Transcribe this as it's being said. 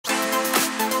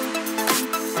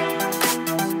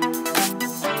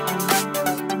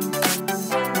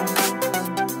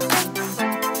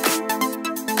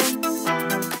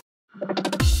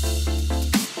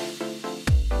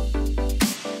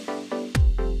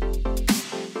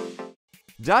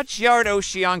Dutch Yard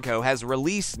Oceanco has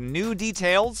released new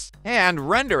details and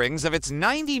renderings of its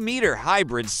 90-meter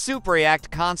hybrid SuperReact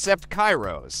concept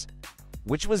Kairos,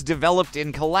 which was developed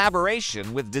in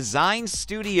collaboration with design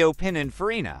studio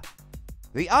Pininfarina.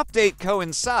 The update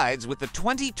coincides with the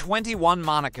 2021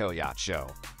 Monaco Yacht Show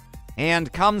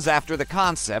and comes after the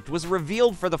concept was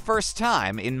revealed for the first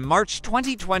time in March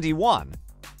 2021.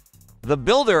 The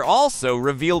builder also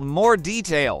revealed more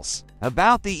details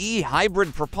about the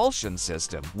e-hybrid propulsion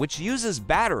system, which uses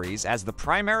batteries as the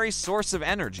primary source of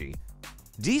energy.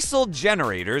 Diesel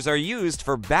generators are used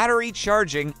for battery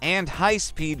charging and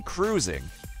high-speed cruising.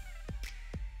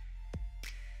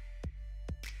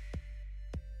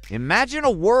 Imagine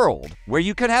a world where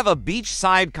you could have a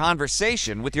beachside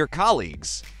conversation with your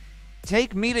colleagues,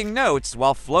 take meeting notes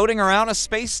while floating around a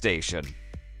space station,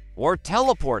 or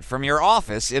teleport from your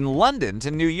office in London to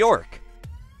New York,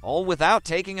 all without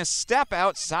taking a step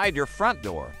outside your front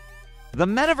door. The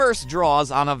metaverse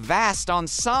draws on a vast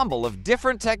ensemble of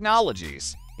different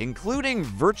technologies, including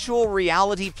virtual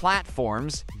reality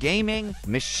platforms, gaming,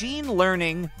 machine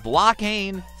learning,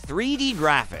 blockchain, 3D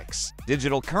graphics,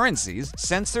 digital currencies,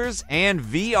 sensors, and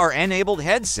VR-enabled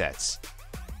headsets.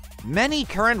 Many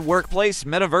current workplace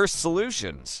metaverse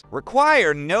solutions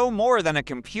require no more than a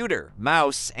computer,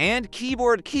 mouse, and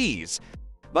keyboard keys,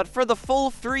 but for the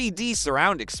full 3D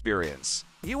surround experience,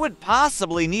 you would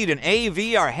possibly need an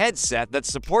AVR headset that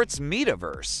supports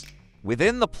Metaverse.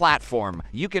 Within the platform,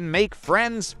 you can make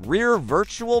friends, rear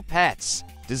virtual pets,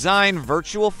 design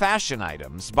virtual fashion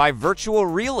items, buy virtual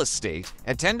real estate,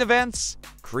 attend events,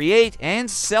 create and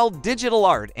sell digital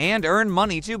art, and earn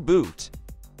money to boot.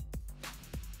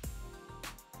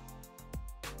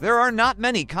 There are not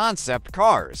many concept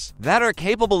cars that are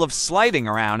capable of sliding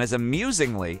around as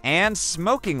amusingly and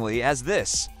smokingly as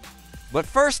this. But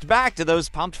first, back to those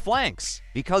pumped flanks,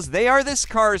 because they are this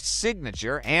car's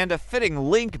signature and a fitting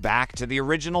link back to the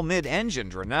original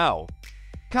mid-engined Renault.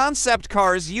 Concept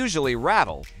cars usually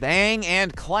rattle, bang,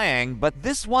 and clang, but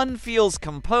this one feels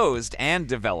composed and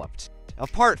developed.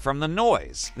 Apart from the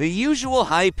noise, the usual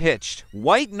high-pitched,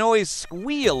 white noise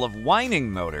squeal of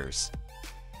whining motors.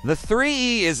 The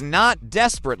 3E is not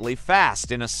desperately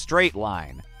fast in a straight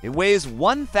line. It weighs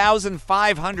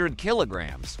 1,500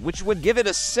 kilograms, which would give it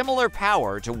a similar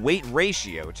power-to-weight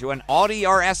ratio to an Audi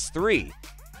RS3.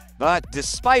 But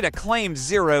despite a claimed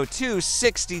 0 to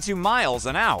 62 miles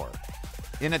an hour,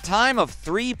 in a time of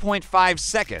 3.5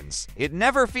 seconds, it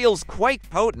never feels quite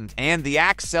potent, and the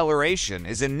acceleration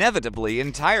is inevitably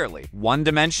entirely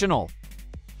one-dimensional.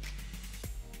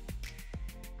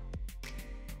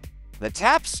 The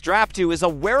tap strapped to is a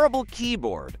wearable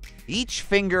keyboard. Each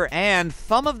finger and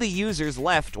thumb of the user's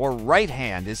left or right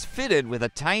hand is fitted with a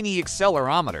tiny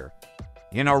accelerometer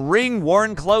in a ring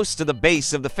worn close to the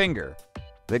base of the finger.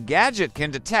 The gadget can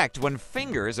detect when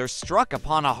fingers are struck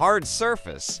upon a hard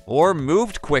surface or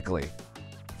moved quickly.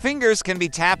 Fingers can be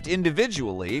tapped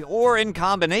individually or in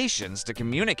combinations to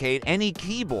communicate any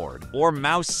keyboard or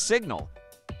mouse signal.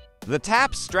 The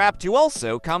tap strap 2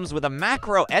 also comes with a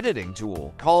macro editing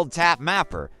tool called Tap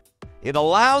Mapper. It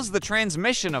allows the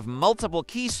transmission of multiple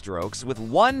keystrokes with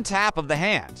one tap of the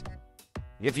hand.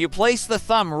 If you place the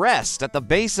thumb rest at the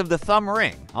base of the thumb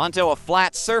ring onto a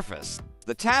flat surface,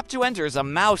 the Tap 2 enters a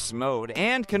mouse mode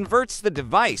and converts the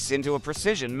device into a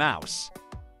precision mouse.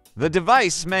 The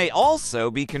device may also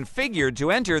be configured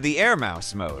to enter the Air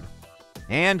Mouse mode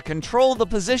and control the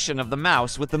position of the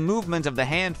mouse with the movement of the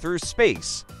hand through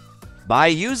space by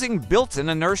using built-in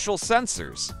inertial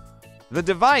sensors. The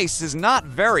device is not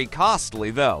very costly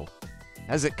though,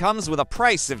 as it comes with a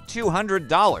price of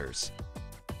 $200.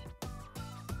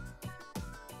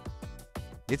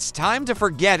 It's time to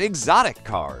forget exotic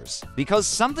cars, because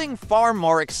something far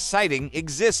more exciting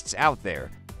exists out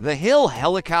there: the Hill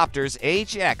Helicopter's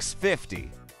HX50.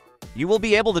 You will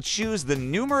be able to choose the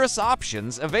numerous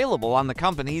options available on the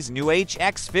company's new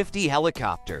HX50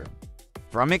 helicopter.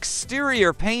 From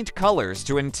exterior paint colors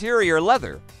to interior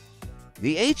leather,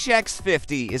 the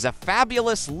HX50 is a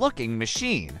fabulous-looking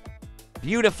machine,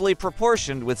 beautifully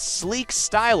proportioned with sleek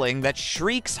styling that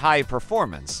shrieks high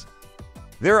performance.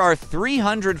 There are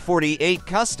 348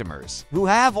 customers who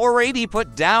have already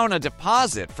put down a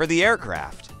deposit for the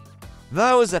aircraft.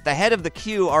 Those at the head of the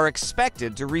queue are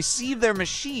expected to receive their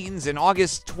machines in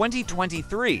August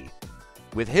 2023,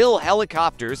 with Hill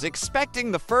Helicopters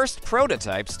expecting the first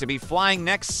prototypes to be flying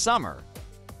next summer.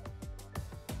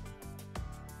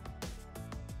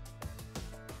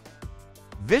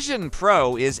 Vision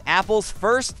Pro is Apple's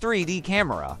first 3D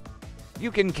camera.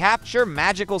 You can capture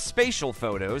magical spatial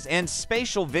photos and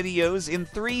spatial videos in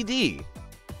 3D.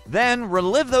 Then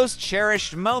relive those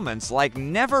cherished moments like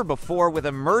never before with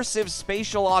immersive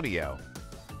spatial audio.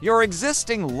 Your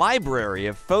existing library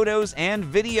of photos and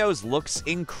videos looks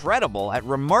incredible at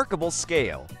remarkable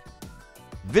scale.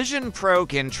 Vision Pro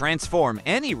can transform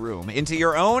any room into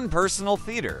your own personal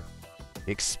theater.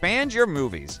 Expand your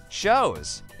movies,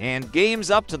 shows, and games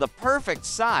up to the perfect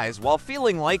size while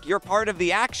feeling like you're part of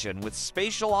the action with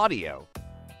spatial audio.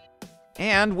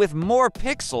 And with more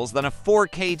pixels than a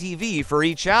 4K TV for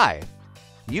each eye,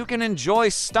 you can enjoy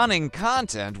stunning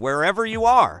content wherever you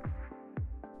are.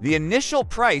 The initial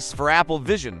price for Apple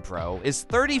Vision Pro is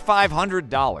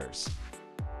 $3,500.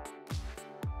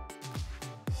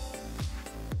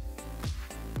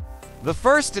 The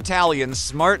first Italian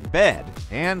smart bed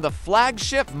and the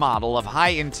flagship model of high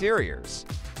interiors,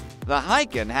 the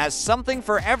Hyken has something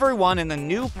for everyone in the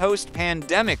new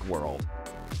post-pandemic world.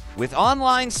 With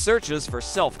online searches for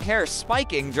self-care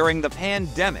spiking during the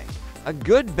pandemic, a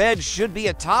good bed should be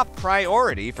a top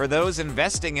priority for those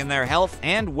investing in their health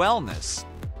and wellness.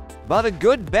 But a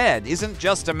good bed isn't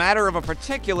just a matter of a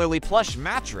particularly plush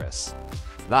mattress.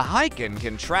 The Hyken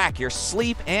can track your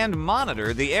sleep and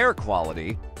monitor the air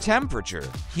quality, temperature,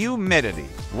 humidity,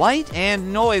 light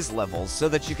and noise levels so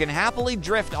that you can happily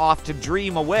drift off to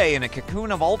dream away in a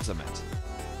cocoon of ultimate.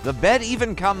 The bed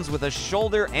even comes with a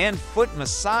shoulder and foot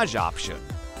massage option,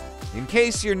 in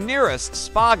case your nearest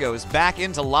spa goes back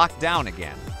into lockdown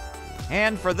again.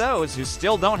 And for those who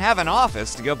still don't have an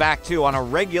office to go back to on a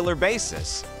regular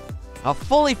basis, a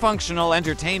fully functional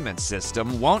entertainment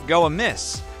system won't go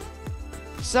amiss.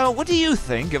 So what do you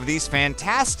think of these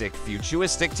fantastic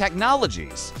futuristic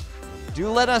technologies? Do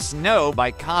let us know by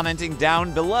commenting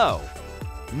down below.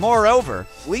 Moreover,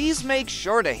 please make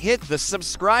sure to hit the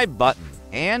subscribe button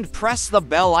and press the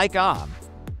bell icon